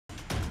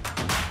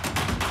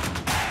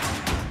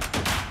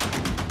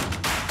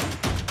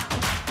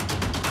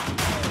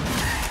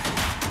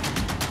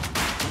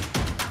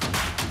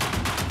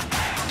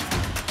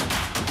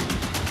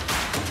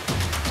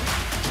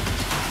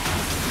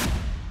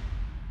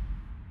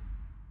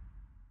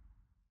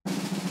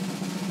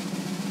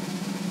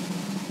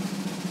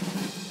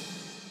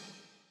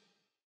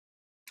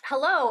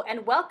Hello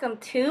and welcome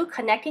to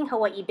Connecting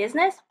Hawaii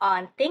Business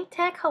on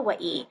ThinkTech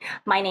Hawaii.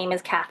 My name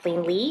is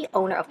Kathleen Lee,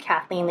 owner of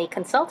Kathleen Lee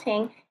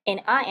Consulting, and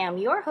I am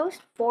your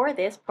host for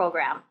this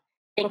program.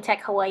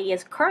 ThinkTech Hawaii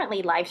is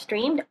currently live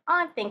streamed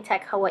on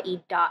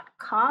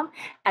thinktechhawaii.com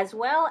as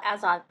well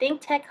as on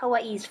ThinkTech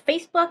Hawaii's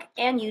Facebook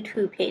and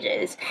YouTube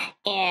pages.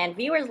 And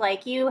viewers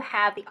like you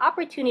have the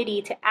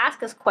opportunity to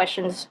ask us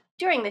questions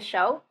during the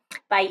show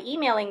by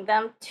emailing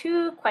them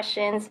to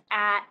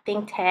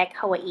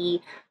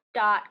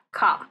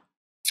questions@thinktechhawaii.com.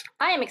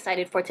 I am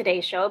excited for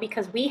today's show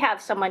because we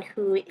have someone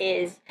who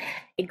is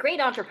a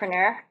great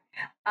entrepreneur.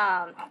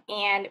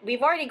 And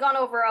we've already gone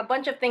over a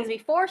bunch of things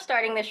before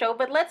starting the show,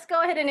 but let's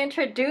go ahead and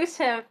introduce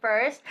him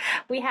first.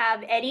 We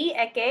have Eddie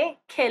Eke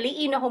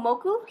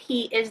Keliinohomoku.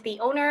 He is the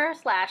owner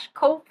slash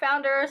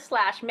co-founder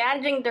slash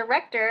managing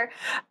director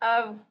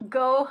of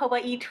Go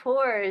Hawaii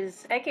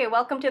Tours. Eke,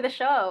 welcome to the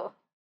show.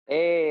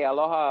 Hey,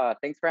 aloha.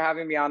 Thanks for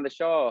having me on the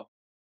show.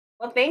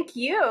 Well, thank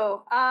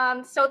you.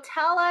 So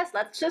tell us,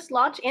 let's just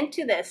launch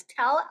into this.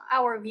 Tell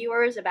our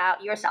viewers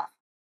about yourself.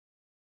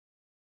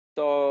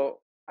 So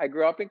I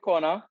grew up in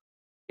Kona,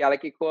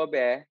 Kealaki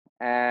Bay,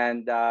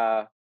 and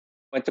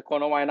went to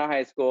Kona Waina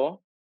High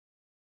School.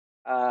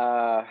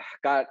 I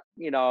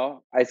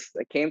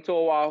came to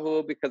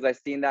Oahu because I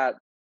seen that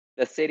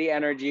the city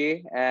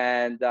energy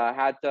and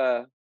had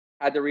to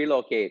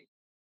relocate.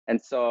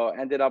 And so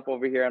ended up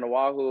over here in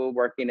Oahu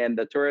working in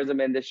the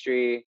tourism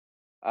industry,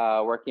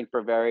 working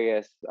for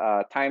various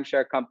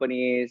timeshare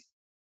companies,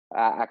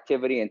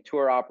 activity and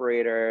tour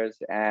operators.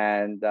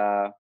 And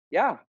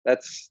yeah,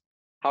 that's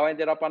how I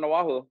ended up on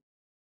Oahu.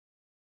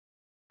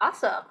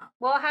 Awesome.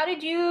 Well,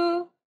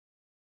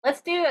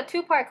 let's do a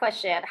two-part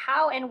question.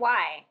 How and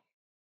why?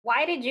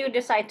 Why did you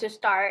decide to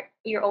start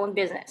your own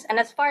business? And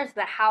as far as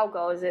the how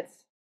goes,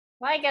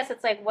 well, I guess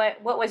it's like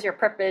what was your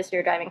purpose,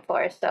 your driving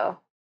force? So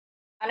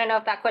I don't know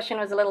if that question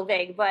was a little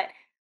vague, but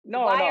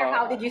No, why or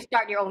how no. did you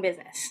start your own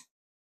business?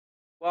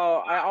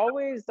 Well, I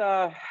always,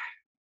 I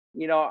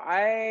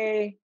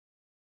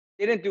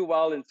didn't do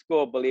well in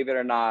school, believe it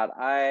or not.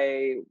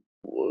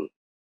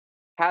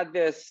 Had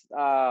this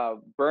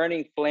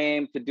burning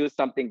flame to do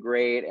something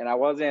great, and I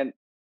wasn't,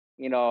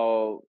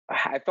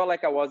 I felt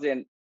like I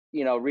wasn't,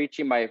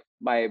 reaching my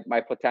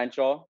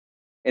potential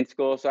in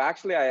school. So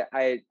actually,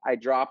 I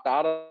dropped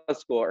out of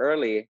school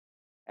early,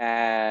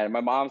 and my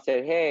mom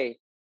said, "Hey,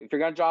 if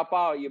you're gonna drop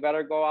out, you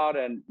better go out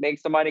and make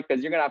some money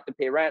because you're gonna have to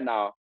pay rent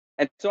now."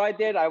 And so I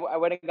did. I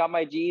went and got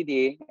my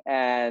GED,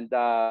 and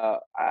I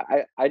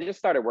just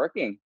started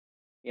working.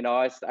 You know,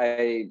 I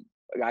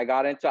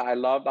got into. I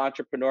loved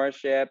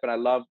entrepreneurship, and I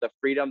loved the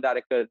freedom that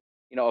it could,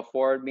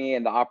 afford me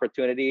and the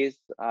opportunities.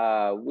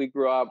 We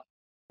grew up,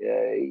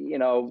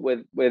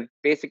 with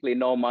basically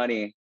no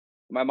money.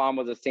 My mom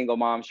was a single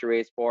mom. She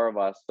raised four of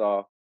us.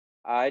 So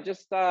I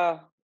just, I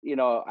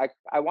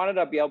wanted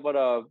to be able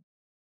to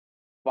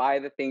buy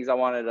the things I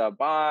wanted to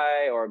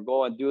buy or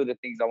go and do the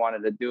things I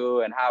wanted to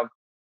do and have,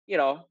 you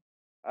know,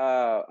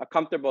 a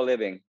comfortable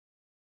living.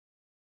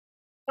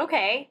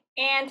 Okay.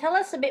 And tell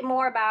us a bit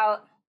more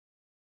about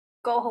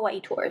Go Hawaii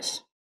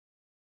Tours.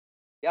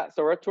 Yeah,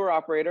 so we're a tour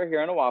operator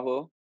here in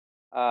Oahu.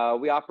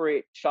 We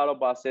operate shuttle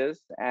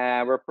buses,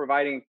 and we're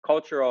providing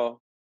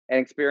cultural and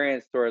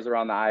experience tours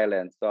around the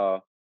island.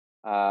 So,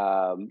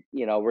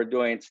 we're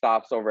doing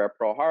stops over at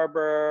Pearl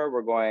Harbor.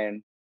 We're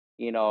going,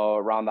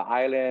 around the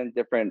island,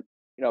 different,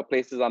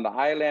 places on the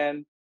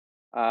island.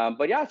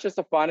 But yeah, it's just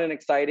a fun and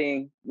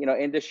exciting,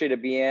 industry to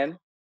be in.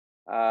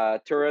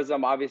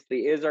 Tourism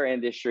obviously is our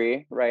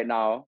industry right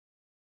now,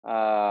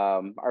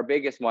 our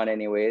biggest one,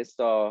 anyways.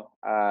 So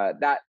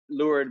that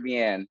lured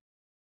me in.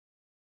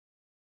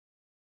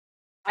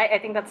 I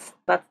think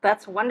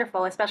that's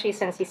wonderful, especially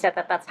since you said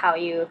that that's how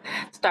you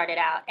started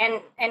out.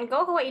 And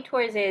Go Hawaii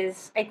Tours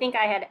is, I think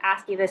I had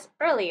asked you this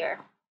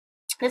earlier.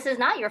 This is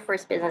not your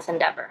first business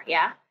endeavor,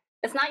 yeah?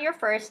 It's not your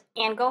first,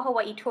 and Go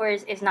Hawaii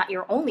Tours is not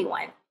your only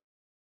one.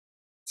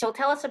 So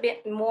tell us a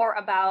bit more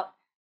about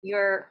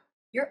your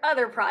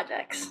other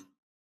projects.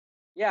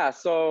 Yeah,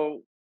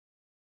 so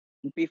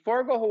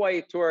before Go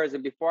Hawaii Tours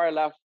and before I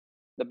left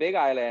the Big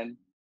Island,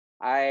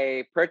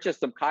 I purchased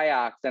some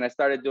kayaks and I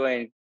started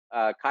doing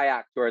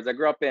kayak tours. I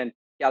grew up in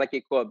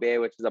Kealaki Bay,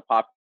 which is a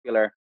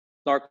popular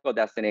snorkel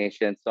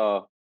destination.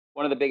 So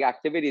one of the big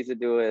activities to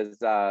do is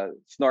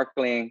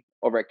snorkeling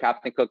over at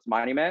Captain Cook's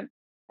Monument,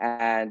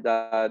 and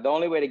the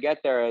only way to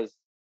get there is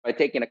by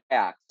taking a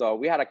kayak. So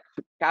we had a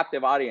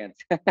captive audience.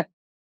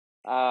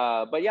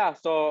 But yeah,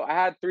 so I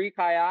had three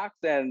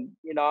kayaks, and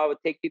I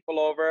would take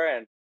people over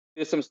and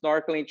do some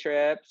snorkeling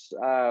trips.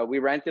 We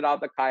rented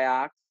out the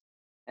kayaks,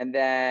 and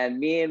then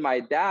me and my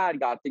dad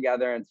got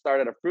together and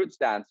started a fruit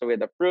stand. So we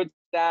had the fruit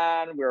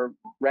stand. We were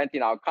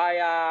renting out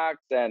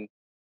kayaks, and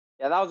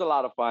yeah, that was a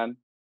lot of fun.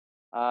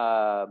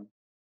 Um,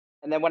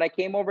 and then when I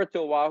came over to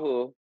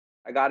Oahu,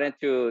 I got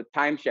into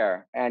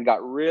timeshare and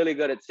got really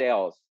good at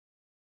sales.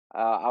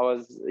 I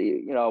was,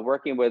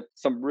 working with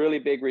some really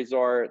big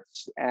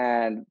resorts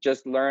and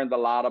just learned a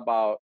lot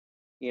about,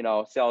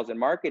 sales and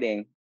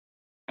marketing.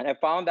 And I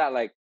found that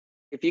like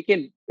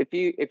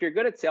if you're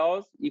good at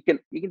sales, you can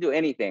do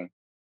anything.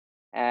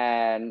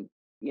 And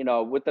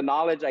with the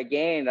knowledge I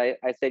gained, I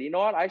said, you know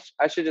what,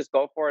 I should just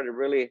go for it and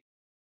really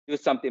do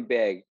something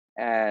big.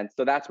 And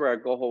so that's where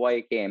Go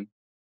Hawaii came.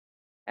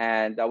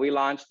 And we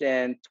launched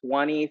in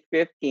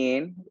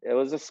 2015. It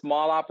was a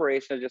small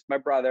operation, just my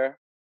brother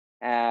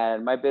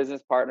and my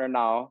business partner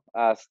now,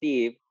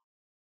 Steve,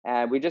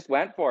 and we just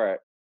went for it,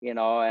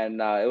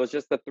 and it was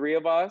just the three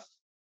of us.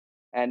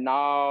 And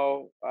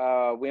now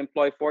we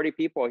employ 40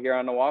 people here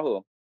on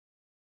Oahu. So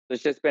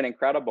it's just been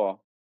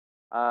incredible.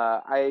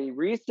 I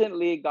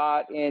recently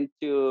got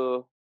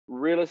into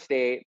real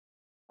estate,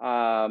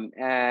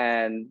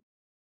 and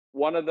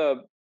one of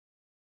the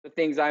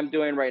things I'm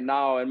doing right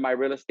now in my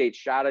real estate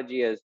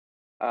strategy is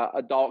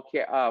adult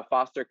care,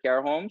 foster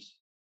care homes.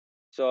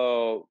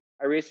 So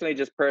I recently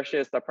just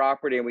purchased a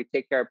property, and we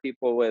take care of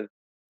people with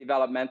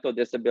developmental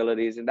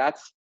disabilities, and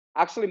that's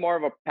actually more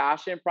of a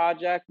passion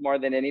project more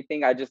than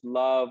anything. I just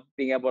love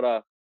being able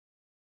to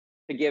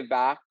give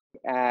back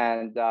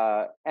and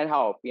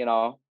help.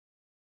 Oh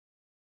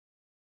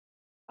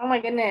my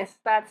goodness,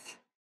 that's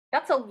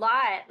a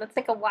lot. That's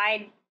like a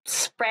wide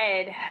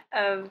spread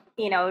of,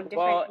 different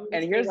Well,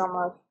 and industries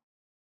almost.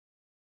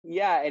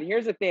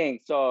 here's the thing.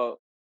 So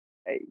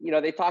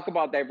they talk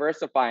about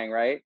diversifying,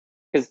 right?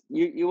 Because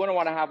you wouldn't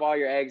want to have all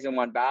your eggs in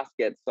one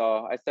basket.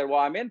 So I said, well,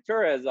 I'm in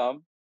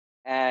tourism,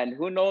 and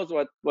who knows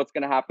what's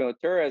going to happen with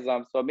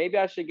tourism. So maybe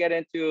I should get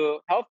into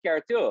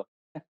healthcare too.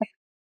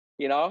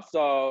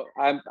 So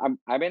I'm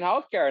in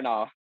healthcare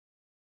now.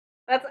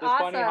 That's So it's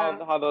funny how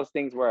awesome. those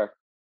things work.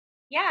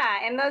 Yeah,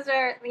 and those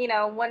are,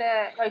 one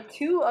of or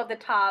two of the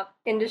top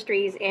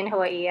industries in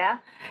Hawaii, yeah.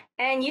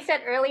 And you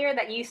said earlier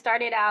that you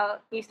started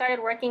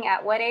working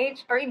at what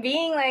age? Or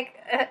being like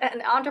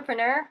an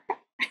entrepreneur?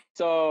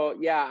 So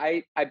yeah,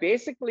 I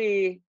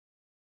basically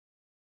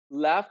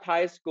left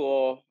high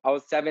school. I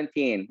was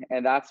 17,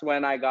 and that's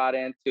when I got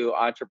into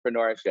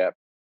entrepreneurship.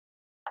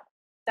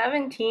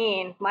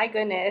 17. My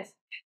goodness.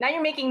 Now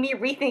you're making me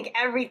rethink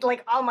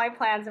like all my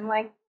plans. I'm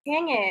like,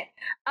 dang it.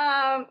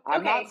 I'm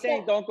Okay, not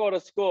saying so don't go to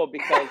school,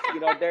 because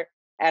there,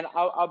 and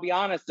I'll be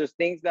honest, there's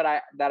things that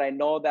I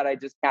know that I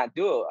just can't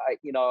do.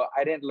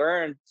 I didn't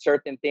learn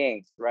certain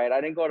things, right?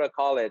 I didn't go to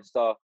college.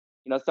 So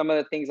some of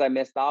the things I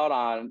missed out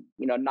on,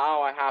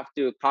 now I have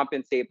to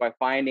compensate by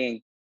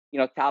finding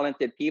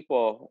talented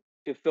people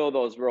to fill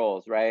those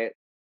roles, right?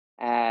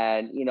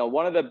 And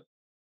one of the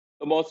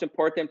most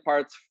important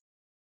parts.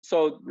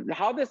 So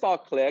how this all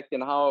clicked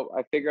and how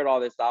I figured all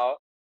this out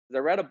is I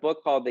read a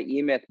book called The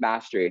E-Myth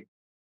Mastery,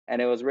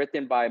 and it was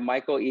written by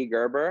Michael E.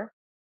 Gerber.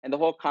 And the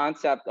whole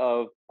concept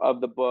of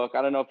the book,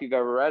 I don't know if you've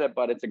ever read it,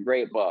 but it's a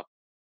great book.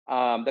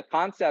 The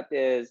concept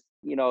is,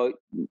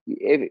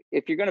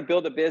 if you're going to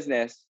build a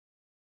business,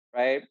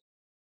 right,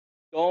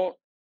 don't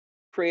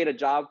create a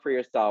job for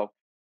yourself.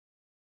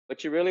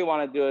 What you really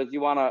want to do is you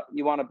want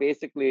to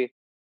basically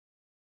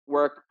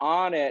work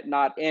on it,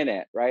 not in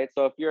it, right?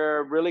 So if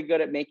you're really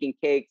good at making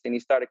cakes and you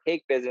start a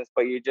cake business,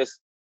 but you're just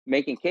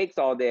making cakes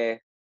all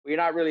day, well, you're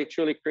not really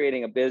truly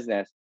creating a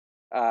business.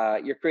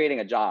 You're creating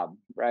a job,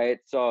 right?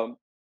 So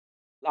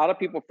a lot of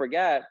people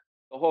forget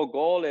the whole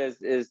goal is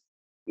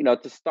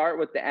to start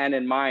with the end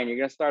in mind. You're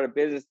gonna start a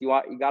business.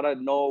 You gotta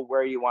know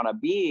where you want to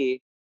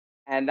be,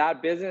 and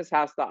that business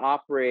has to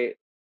operate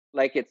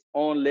like its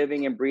own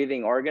living and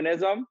breathing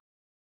organism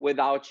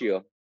without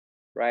you,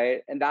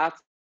 right? And that's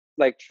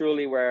like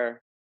truly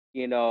where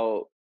you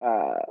know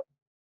uh,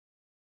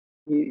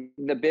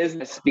 the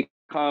business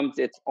becomes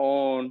its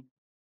own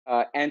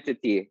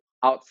entity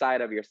outside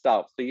of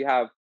yourself. So you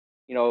have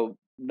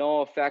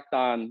no effect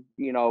on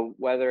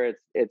whether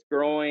it's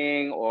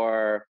growing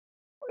or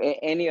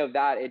any of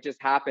that. It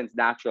just happens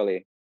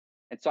naturally.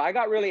 And so I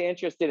got really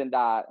interested in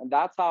that, and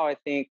that's how I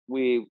think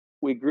we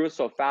grew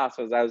so fast.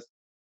 Was I was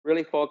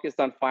really focused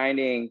on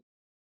finding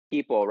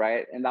people,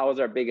 right? And that was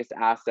our biggest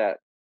asset,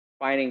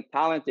 finding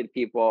talented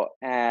people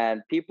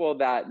and people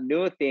that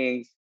knew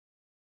things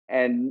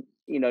and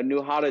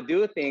knew how to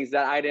do things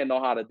that I didn't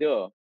know how to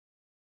do,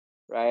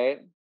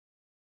 right?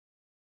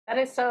 that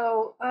is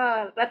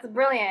that's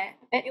brilliant.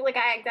 Like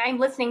I'm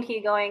listening to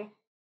you going,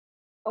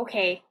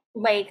 okay,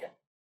 like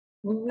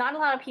not a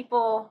lot of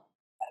people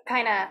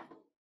kind of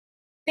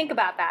think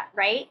about that,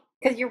 right?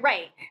 Because you're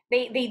right.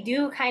 They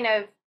do kind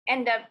of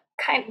end up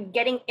kind of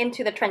getting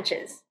into the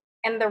trenches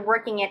and they're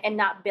working it and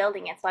not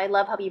building it. So I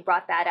love how you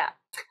brought that up.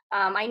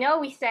 I know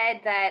we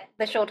said that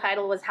the show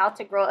title was How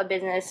to Grow a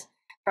Business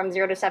from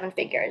 0 to 7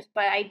 Figures,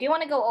 but I do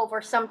want to go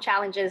over some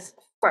challenges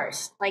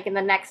first, like in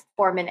the next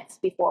 4 minutes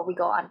before we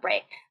go on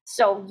break.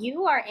 So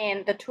you are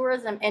in the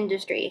tourism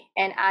industry,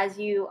 and as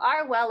you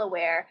are well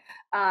aware,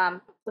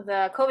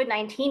 the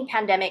COVID-19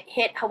 pandemic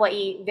hit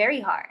Hawaii very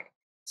hard.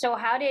 So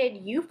how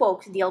did you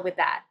folks deal with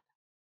that?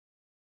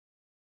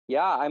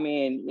 Yeah, I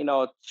mean,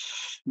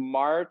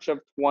 March of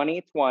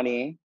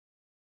 2020,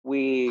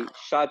 we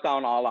shut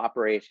down all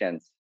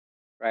operations,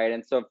 right?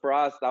 And so for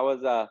us, that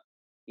was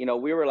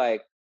we were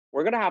like,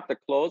 we're gonna have to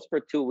close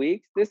for 2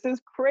 weeks. This is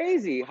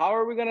crazy. How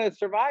are we gonna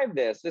survive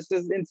this? This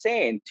is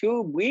insane.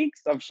 2 weeks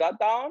of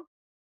shutdown.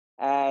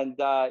 And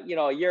a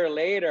year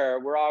later,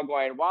 we're all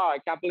going, "Wow, I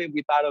can't believe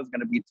we thought it was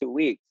going to be 2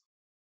 weeks."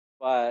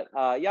 But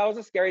yeah, it was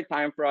a scary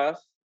time for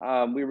us.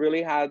 We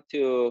really had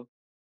to.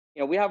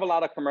 We have a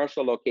lot of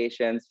commercial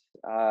locations.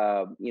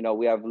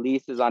 We have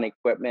leases on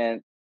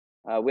equipment.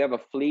 We have a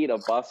fleet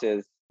of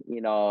buses.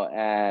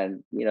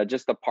 And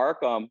just to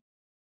park them,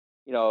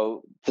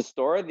 to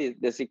store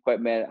this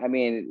equipment. I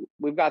mean,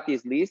 we've got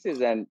these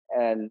leases, and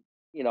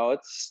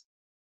it's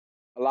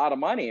a lot of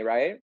money,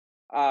 right?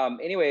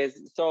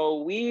 Anyways,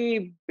 so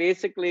we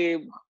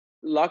basically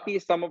lucky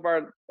some of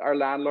our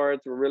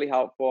landlords were really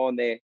helpful, and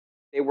they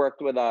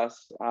worked with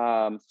us.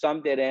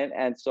 Some didn't,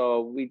 and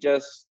so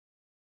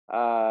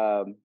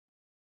um,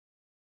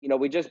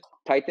 we just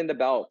tightened the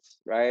belts,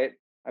 right?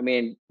 I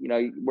mean,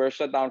 we're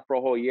shut down for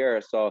a whole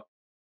year, so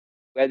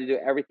we had to do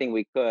everything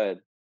we could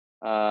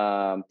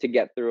to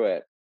get through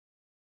it.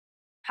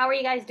 How are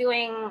you guys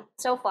doing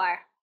so far,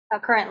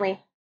 currently?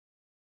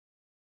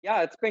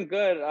 Yeah, it's been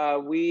good.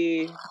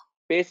 We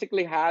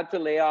basically had to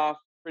lay off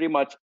pretty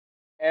much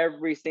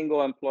every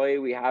single employee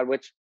we had,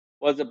 which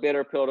was a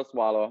bitter pill to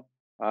swallow.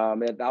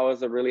 That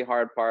was a really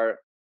hard part.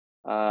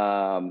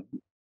 Um,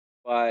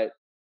 but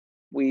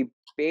we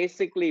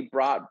basically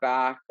brought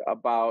back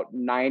about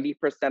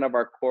 90% of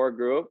our core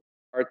group,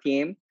 our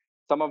team.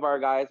 Some of our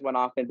guys went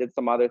off and did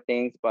some other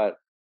things, but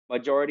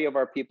majority of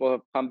our people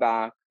have come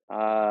back.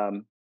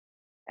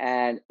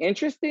 And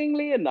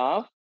interestingly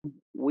enough,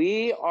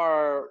 we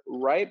are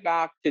right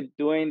back to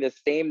doing the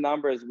same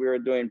numbers we were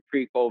doing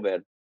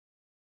pre-COVID.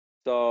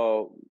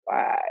 So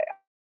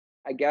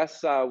I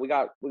guess we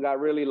got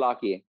really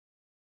lucky.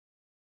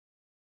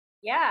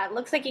 Yeah, it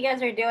looks like you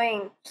guys are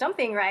doing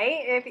something right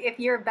if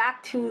you're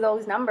back to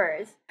those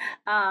numbers.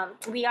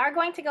 We are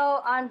going to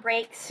go on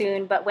break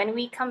soon, but when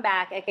we come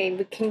back, okay,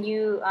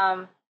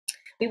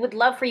 we would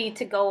love for you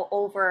to go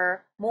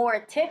over more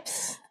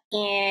tips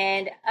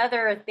and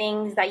other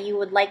things that you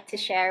would like to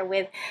share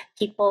with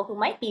people who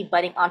might be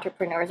budding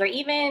entrepreneurs or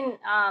even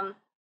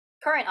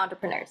current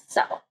entrepreneurs.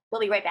 So we'll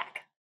be right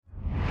back.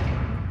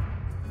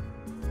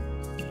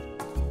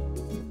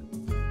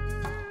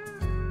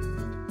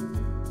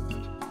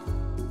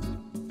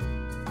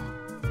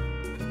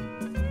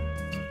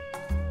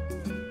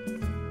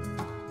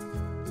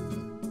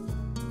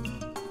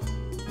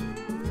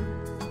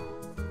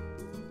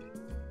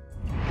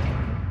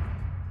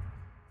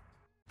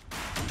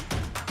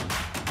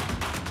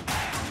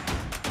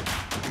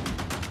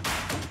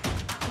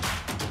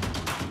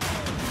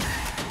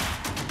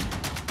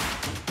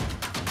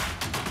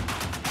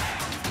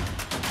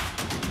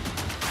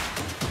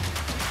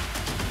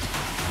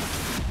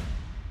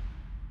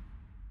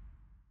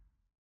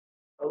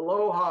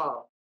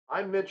 Aloha,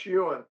 I'm Mitch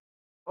Ewan,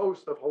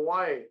 host of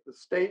Hawaii, the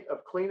State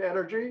of Clean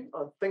Energy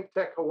on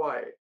ThinkTech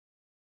Hawaii.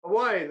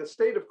 Hawaii, the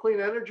State of Clean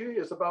Energy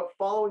is about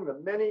following the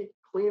many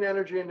clean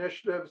energy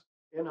initiatives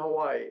in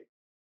Hawaii.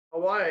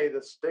 Hawaii,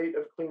 the State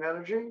of Clean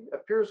Energy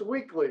appears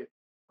weekly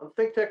on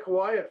ThinkTech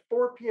Hawaii at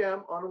 4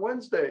 p.m. on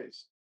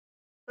Wednesdays.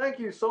 Thank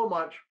you so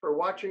much for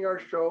watching our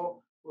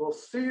show. We'll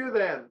see you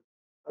then.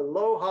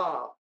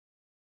 Aloha.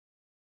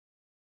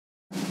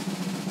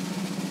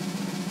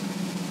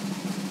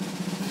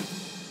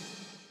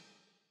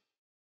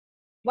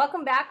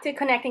 Welcome back to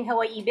Connecting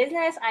Hawaii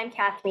Business. I'm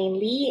Kathleen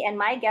Lee, and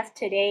my guest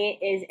today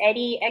is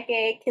Eddie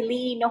Eke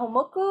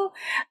Keliinohomoku,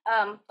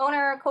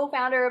 owner,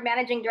 co-founder,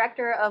 managing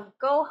director of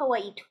Go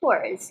Hawaii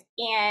Tours.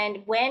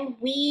 And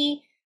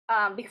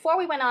before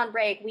we went on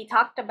break, we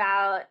talked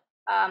about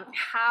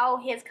how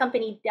his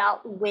company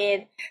dealt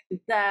with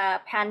the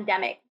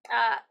pandemic.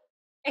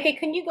 Eke,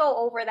 can you go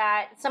over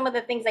that? Some of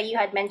the things that you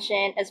had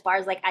mentioned as far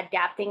as like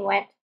adapting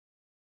went.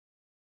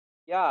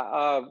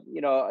 Yeah,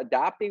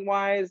 adapting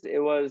wise, it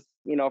was,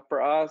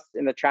 for us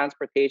in the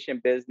transportation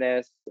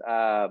business,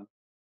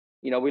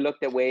 we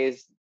looked at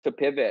ways to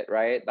pivot,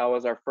 right? That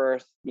was our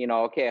first,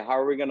 okay, how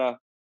are we gonna,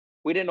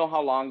 we didn't know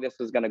how long this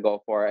was gonna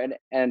go for.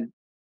 And,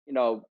 you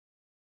know,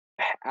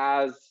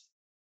 as,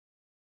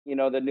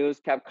 the news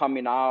kept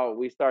coming out,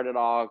 we started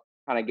all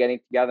kind of getting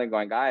together and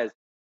going, guys,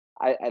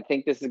 I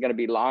think this is gonna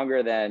be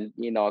longer than,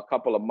 a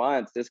couple of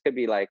months. This could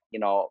be like,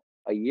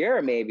 a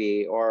year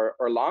maybe or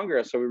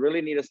longer. So we really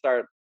need to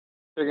start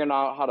figuring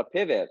out how to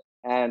pivot.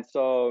 And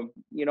so,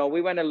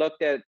 we went and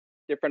looked at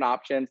different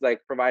options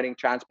like providing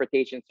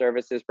transportation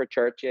services for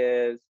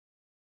churches,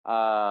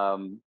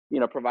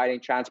 providing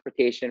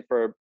transportation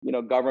for,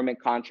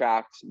 government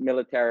contracts,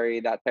 military,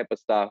 that type of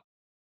stuff.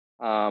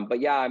 But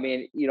yeah, I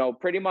mean,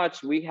 pretty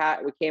much we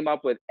came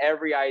up with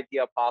every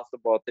idea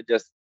possible to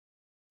just,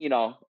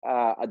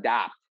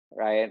 adapt,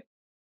 right?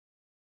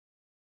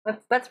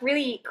 That's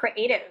really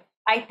creative,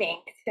 I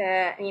think,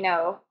 to,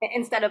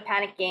 instead of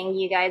panicking,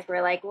 you guys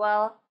were like,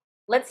 well,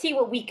 let's see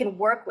what we can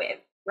work with,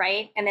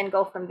 right? And then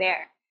go from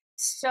there.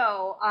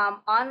 So,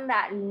 on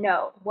that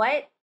note,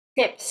 what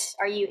tips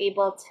are you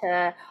able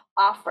to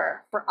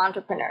offer for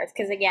entrepreneurs?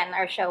 Because again,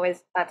 our show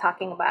is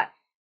talking about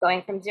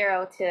going from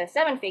 0 to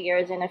 7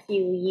 figures in a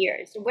few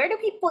years. Where do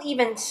people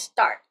even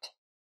start?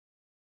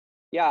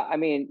 Yeah, I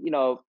mean,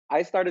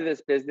 I started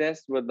this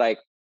business with like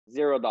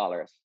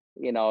 $0.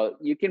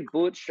 You can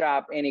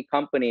bootstrap any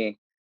company,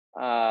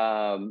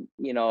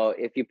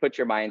 if you put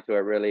your mind to it,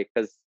 really.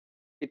 Because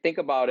if you think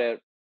about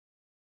it,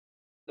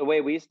 the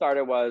way we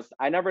started was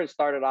I never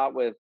started out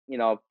with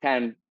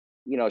 10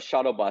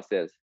 shuttle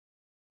buses,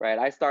 right?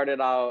 I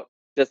started out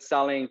just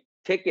selling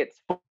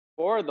tickets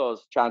for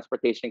those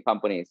transportation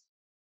companies,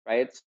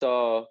 right?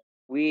 So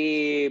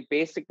we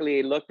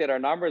basically looked at our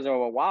numbers and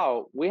went,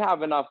 wow, we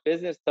have enough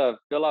business to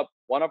fill up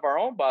one of our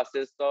own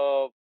buses.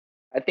 So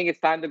I think it's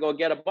time to go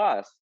get a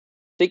bus.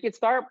 So you can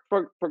start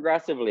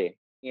progressively.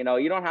 You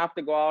don't have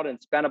to go out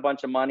and spend a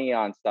bunch of money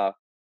on stuff.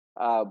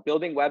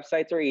 Building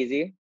websites are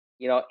easy.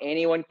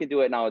 Anyone can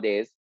do it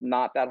nowadays.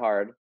 Not that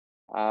hard.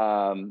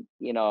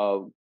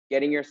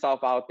 Getting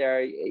yourself out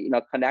there,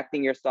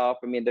 connecting yourself.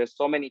 I mean, there's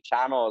so many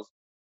channels,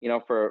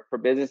 for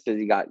businesses.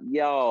 You got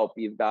Yelp,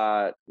 you've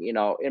got,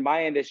 in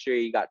my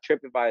industry, you got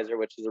TripAdvisor,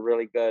 which is a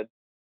really good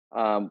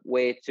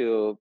way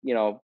to,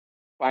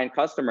 find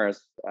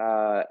customers.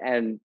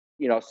 And,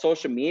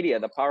 social media,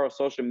 the power of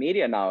social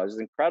media now is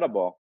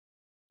incredible.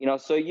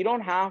 So you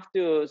don't have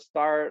to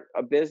start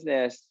a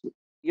business.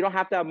 You don't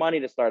have to have money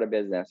to start a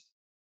business.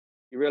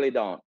 You really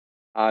don't.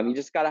 You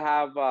just got to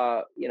have,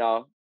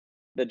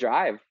 the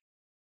drive,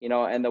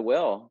 and the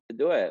will to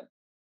do it.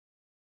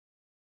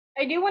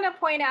 I do want to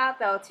point out,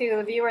 though, to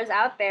the viewers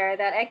out there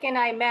that Eke and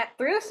I met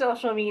through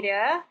social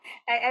media.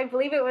 I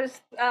believe it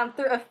was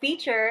through a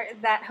feature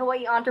that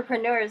Hawaii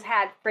entrepreneurs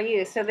had for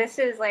you. So this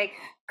is like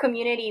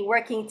community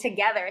working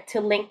together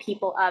to link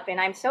people up,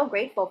 and I'm so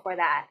grateful for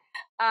that.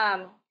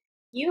 Um,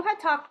 you had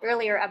talked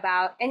earlier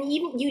about, and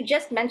even you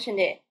just mentioned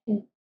it.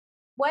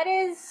 What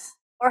is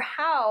or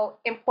how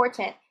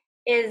important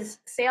is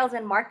sales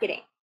and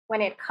marketing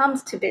when it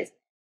comes to business?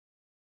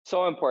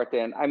 So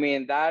important. I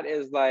mean, that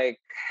is like,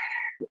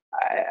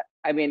 I,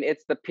 I mean,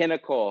 it's the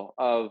pinnacle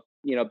of,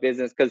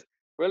 business, because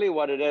really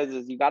what it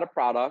is you got a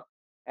product,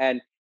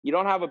 and you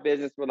don't have a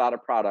business without a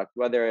product,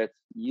 whether it's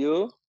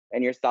you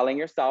and you're selling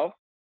yourself,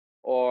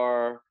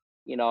 or,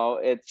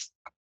 it's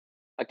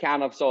a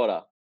can of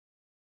soda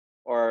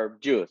or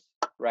juice,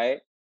 right?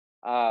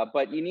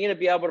 But you need to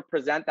be able to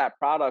present that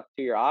product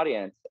to your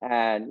audience.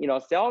 And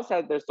sales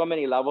there's so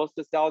many levels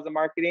to sales and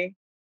marketing.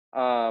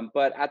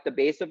 But at the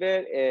base of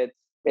it,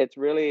 it's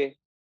really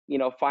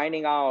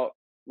finding out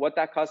what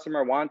that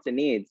customer wants and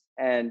needs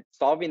and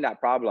solving that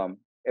problem.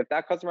 If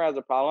that customer has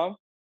a problem,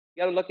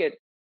 you got to look at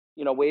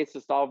ways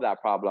to solve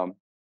that problem,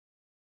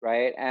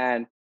 right?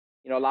 And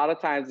a lot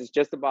of times it's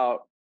just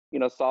about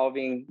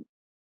solving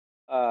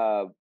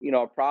a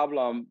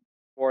problem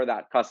for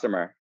that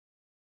customer.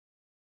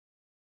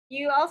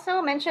 You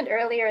also mentioned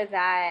earlier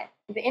that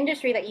the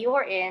industry that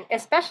you're in,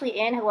 especially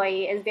in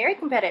Hawaii, is very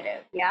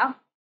competitive. Yeah.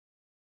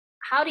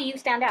 How do you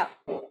stand out?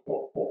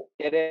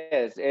 It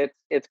is.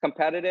 It's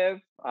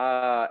competitive,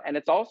 and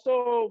it's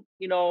also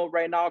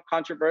right now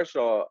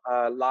controversial.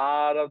 A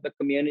lot of the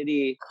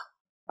community,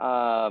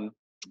 um,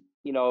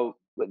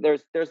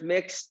 there's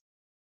mixed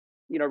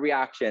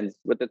reactions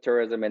with the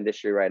tourism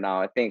industry right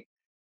now. I think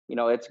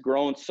it's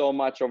grown so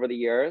much over the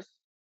years,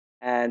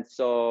 and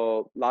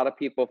so a lot of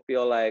people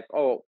feel like,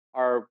 oh,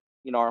 our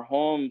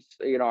homes,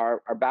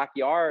 our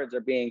backyards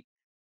are being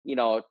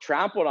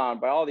trampled on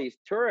by all these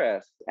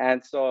tourists.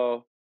 And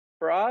so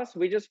for us,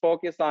 we just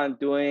focus on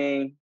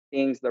doing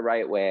things the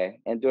right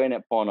way and doing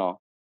it pono.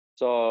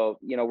 So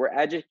we're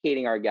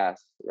educating our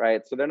guests,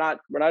 right? So we're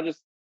not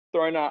just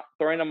throwing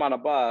them on a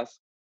bus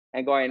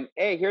and going,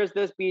 hey, here's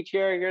this beach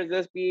here, here's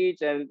this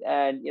beach, and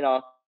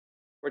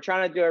we're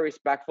trying to do it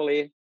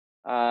respectfully,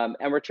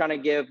 and we're trying to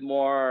give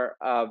more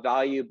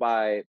value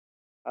by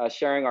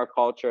sharing our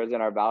cultures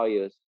and our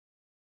values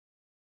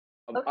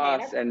of Okay,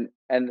 us and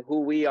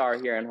who we are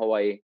here in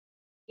Hawaii.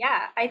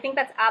 yeah, I think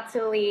that's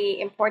absolutely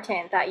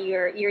important that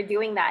you're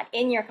doing that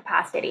in your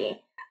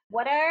capacity.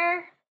 What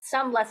are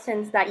some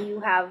lessons that you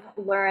have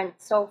learned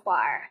so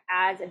far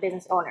as a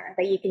business owner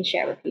that you can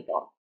share with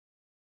people?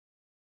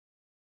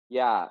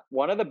 Yeah,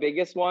 one of the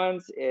biggest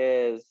ones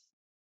is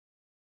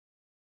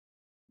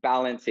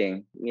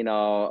balancing.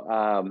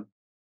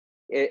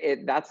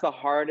 That's the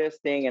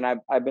hardest thing, and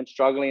I've been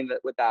struggling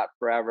with that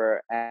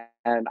forever.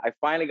 And I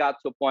finally got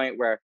to a point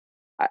where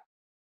I,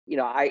 you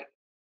know, I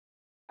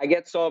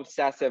get so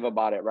obsessive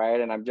about it, right?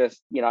 And I'm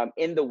just, I'm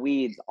in the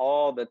weeds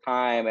all the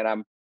time, and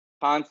I'm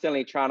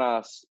constantly trying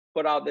to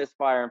put out this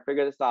fire and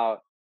figure this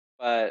out.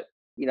 But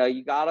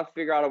you got to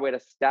figure out a way to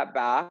step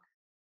back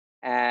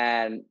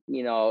and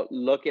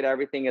look at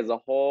everything as a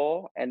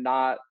whole, and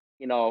not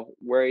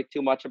worry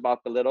too much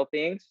about the little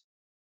things,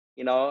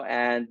 and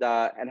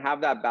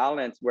have that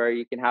balance where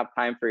you can have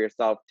time for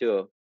yourself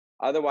too.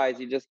 Otherwise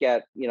you just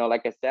get,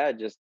 like I said,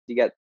 just you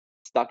get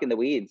stuck in the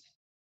weeds.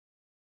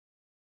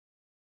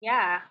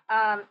 Yeah.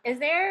 Is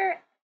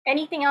there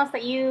anything else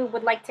that you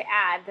would like to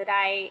add that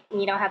I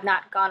have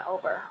not gone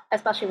over,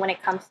 especially when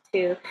it comes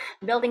to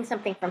building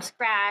something from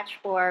scratch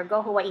or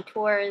Go Hawaii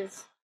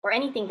tours or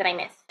anything that I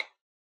missed?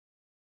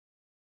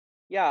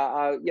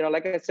 Yeah,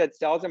 like I said,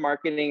 sales and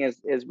marketing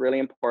is really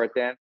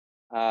important.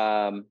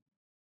 um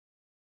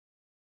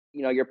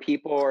your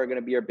people are going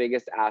to be your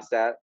biggest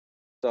asset.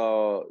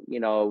 So,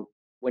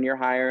 when you're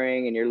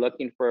hiring and you're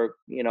looking for,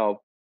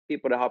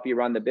 people to help you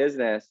run the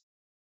business,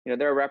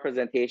 they're a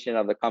representation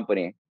of the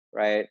company,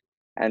 right?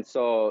 And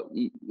so,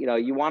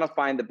 you want to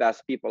find the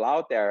best people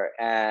out there,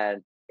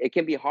 and it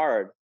can be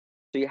hard.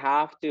 So you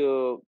have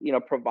to,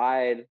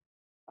 provide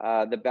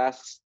the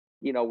best,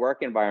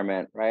 work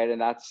environment, right? And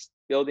that's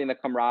building the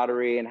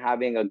camaraderie and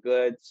having a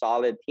good,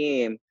 solid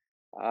team,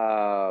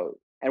 uh,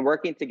 and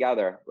working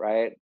together,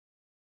 right?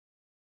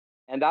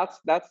 And that's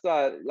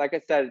like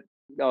I said,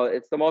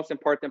 it's the most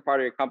important part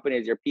of your company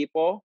is your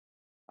people,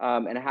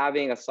 and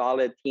having a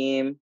solid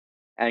team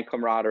and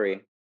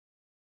camaraderie.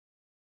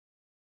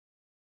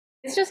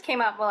 This just came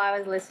up while I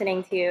was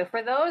listening to you.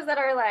 For those that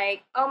are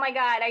like, oh my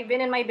God, I've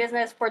been in my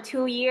business for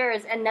 2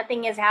 years and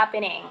nothing is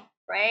happening,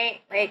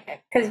 right? Like,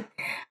 because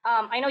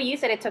I know you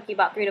said it took you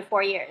about 3 to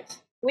 4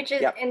 years, which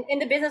is Yep. in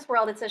the business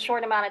world, it's a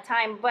short amount of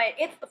time, but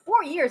it's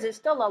 4 years is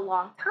still a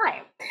long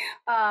time.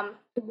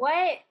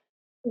 What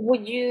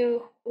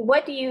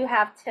do you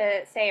have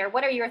to say, or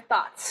what are your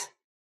thoughts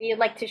you'd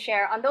like to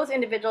share on those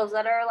individuals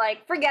that are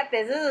like, forget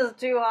this is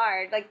too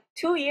hard, like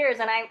 2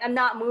 years and I'm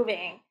not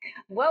moving?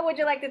 What would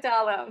you like to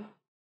tell them?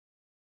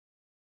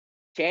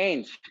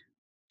 Change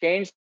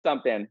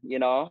something, you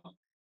got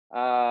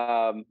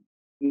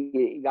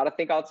to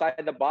think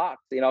outside the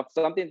box. If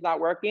something's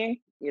not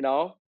working,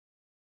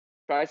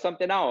 try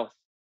something else,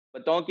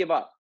 but don't give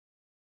up.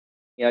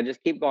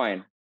 Just keep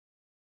going.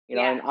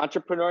 Yeah. And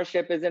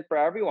entrepreneurship isn't for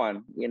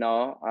everyone.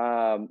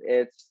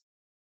 It's,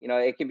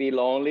 it can be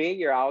lonely.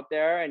 You're out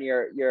there and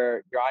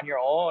you're on your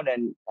own,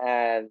 and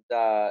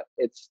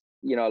it's,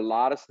 a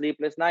lot of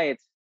sleepless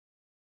nights,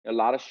 a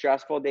lot of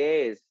stressful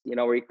days,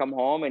 where you come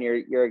home and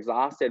you're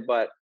exhausted.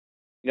 But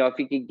if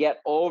you can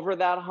get over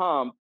that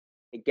hump,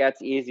 it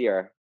gets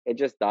easier. It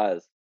just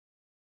does.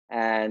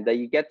 And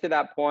you get to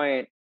that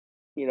point,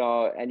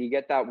 and you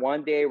get that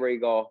one day where you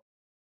go,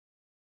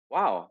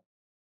 wow,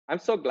 I'm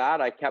so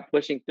glad I kept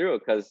pushing through,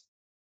 because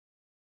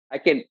I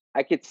could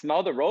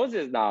smell the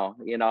roses now.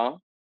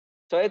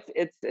 So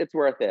it's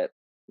worth it,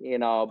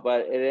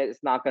 but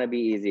it's not going to be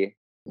easy.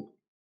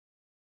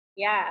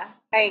 Yeah.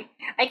 I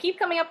keep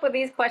coming up with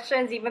these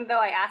questions even though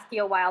I asked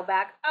you a while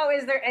back. Oh,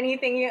 is there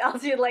anything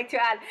else you'd like to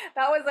add?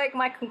 That was like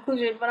my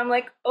conclusion, but I'm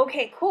like,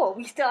 okay, cool.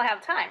 We still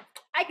have time.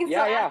 I can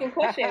still ask Yeah, him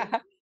questions.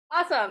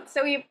 Awesome.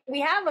 So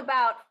we have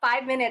about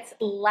 5 minutes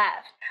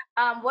left.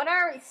 What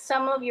are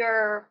some of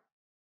your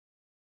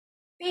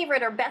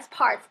favorite or best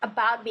parts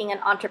about being an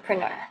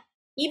entrepreneur?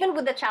 Even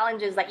with the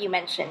challenges that you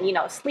mentioned,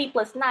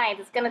 sleepless nights,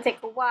 it's going to take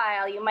a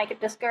while, you might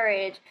get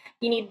discouraged,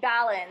 you need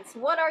balance.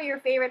 What are your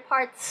favorite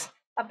parts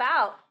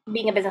about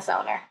being a business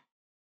owner?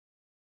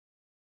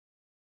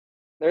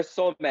 There's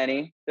so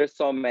many,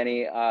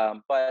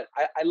 but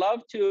I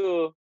love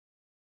to,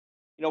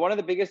 one of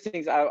the biggest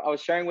things I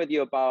was sharing with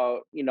you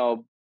about,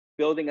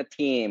 building a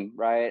team,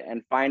 right?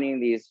 And finding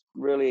these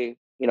really,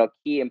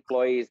 key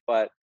employees.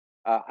 But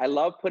I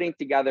love putting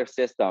together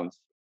systems,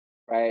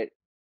 right?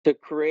 To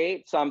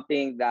create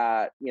something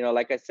that,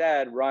 like I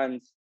said,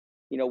 runs,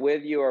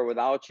 with you or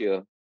without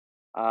you.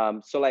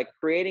 So like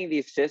creating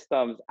these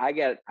systems,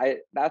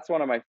 that's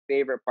one of my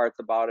favorite parts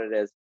about it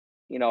is,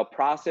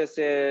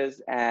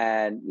 processes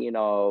and,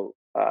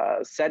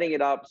 setting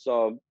it up.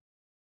 So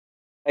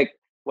like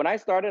when I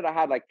started, I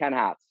had like 10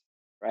 hats,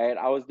 right?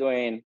 I was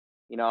doing,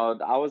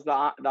 I was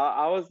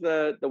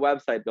the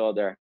website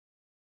builder.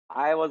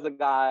 I was the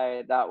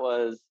guy that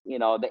was,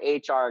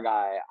 the HR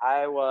guy.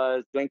 I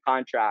was doing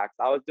contracts.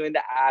 I was doing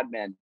the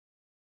admin.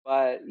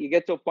 But you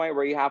get to a point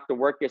where you have to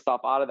work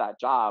yourself out of that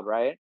job,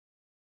 right?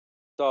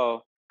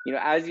 So,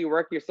 as you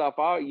work yourself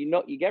out,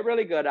 you get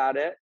really good at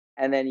it,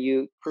 and then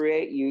you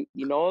create,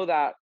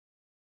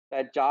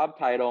 that job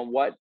title and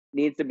what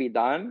needs to be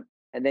done,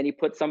 and then you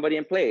put somebody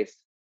in place,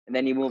 and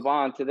then you move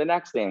on to the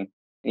next thing,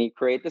 and you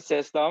create the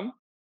system,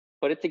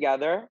 put it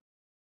together,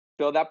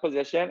 fill that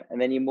position, and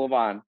then you move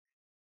on.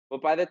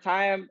 But by the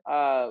time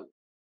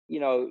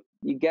you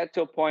get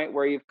to a point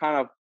where you've kind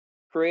of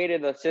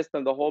created a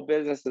system, the whole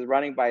business is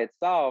running by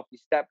itself, you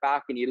step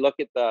back and you look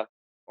at the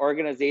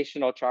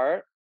organizational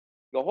chart,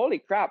 go, holy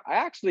crap, I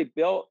actually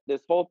built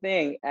this whole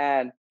thing.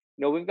 And,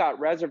 we've got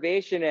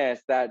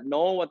reservationists that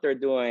know what they're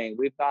doing.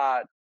 We've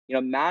got,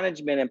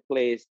 management in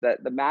place,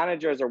 that the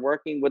managers are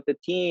working with the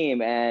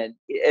team. And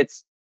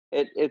it's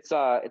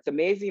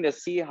amazing to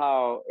see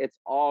how it's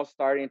all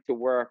starting to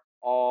work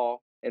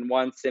all in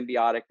one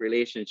symbiotic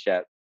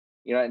relationship.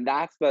 And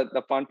that's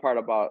the fun part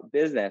about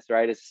business,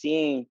 right? Is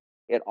seeing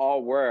it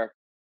all work,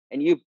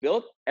 and you've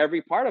built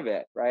every part of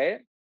it, right?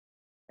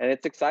 And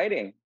it's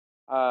exciting.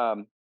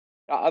 Um,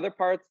 Other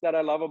parts that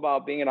I love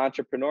about being an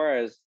entrepreneur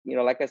is,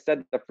 like I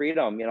said, the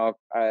freedom.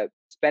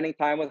 Spending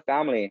time with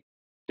family,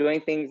 doing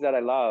things that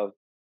I love.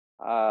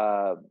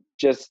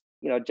 Just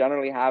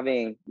generally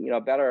having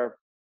better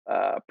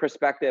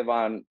perspective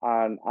on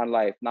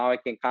life. Now I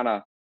can kind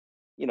of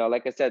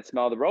like I said,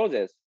 smell the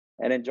roses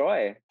and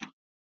enjoy.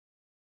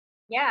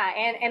 Yeah,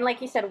 and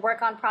like you said,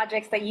 work on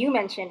projects that you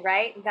mentioned,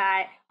 right?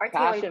 That are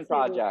tailored Passion to,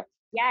 project.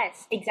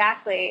 yes,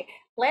 exactly.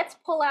 let's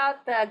pull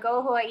out the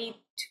Go Hawaii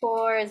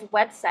Tours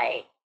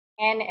website.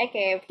 And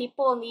Eke, if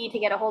people need to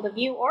get a hold of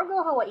you or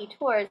Go Hawaii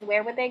Tours,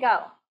 where would they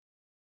go?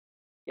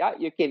 Yeah,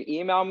 you can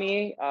email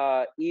me,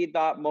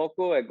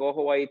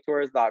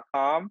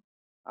 e.moku@gohawaiitours.com.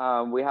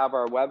 We have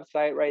our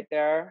website right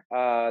there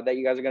that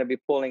you guys are going to be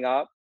pulling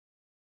up.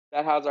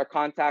 That has our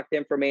contact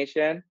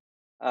information.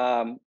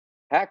 Um,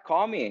 Heck,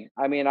 call me.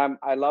 I mean,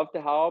 I love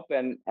to help,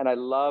 and I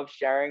love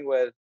sharing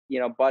with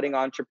budding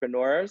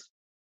entrepreneurs.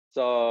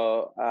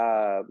 So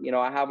I'm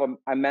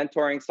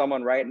mentoring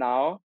someone right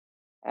now,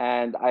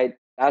 and I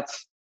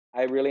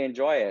really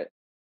enjoy it.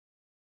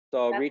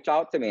 So That's, reach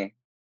out to me.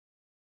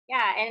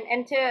 yeah,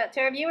 and to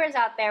our viewers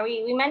out there,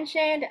 we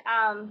mentioned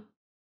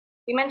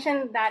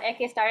that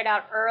Eke started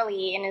out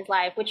early in his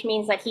life, which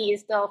means that he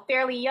is still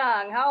fairly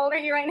young. How old are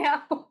you right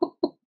now?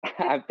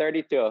 I'm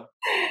 32.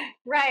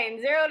 Right,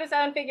 0 to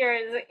 7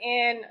 figures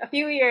in a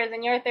few years,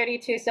 and you're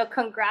 32. So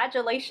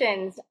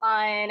congratulations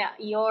on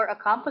your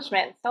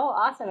accomplishment. So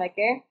awesome,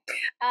 Eke.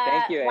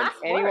 Thank you. And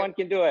Last word. anyone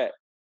can do it.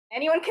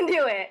 Anyone can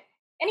do it.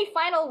 Any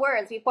final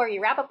words before we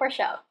wrap up our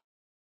show?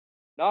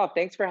 No,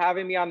 thanks for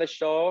having me on the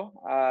show.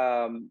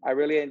 I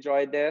really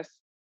enjoyed this.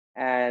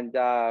 And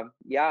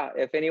yeah,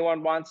 if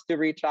anyone wants to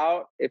reach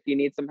out, if you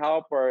need some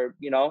help or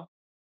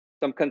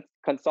some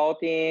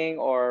consulting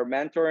or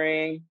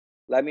mentoring,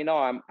 let me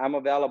know. I'm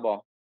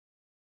available,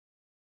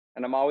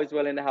 and I'm always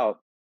willing to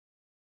help.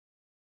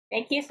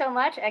 Thank you so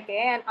much, Eke.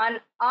 And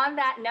on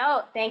that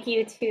note, thank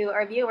you to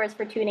our viewers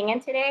for tuning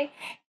in today.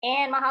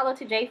 And mahalo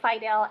to Jay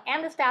Fidel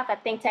and the staff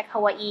at ThinkTech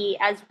Hawaii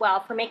as well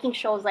for making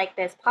shows like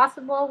this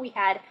possible. We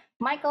had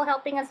Michael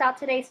helping us out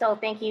today. So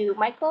thank you,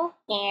 Michael.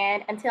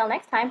 And until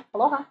next time,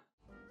 aloha.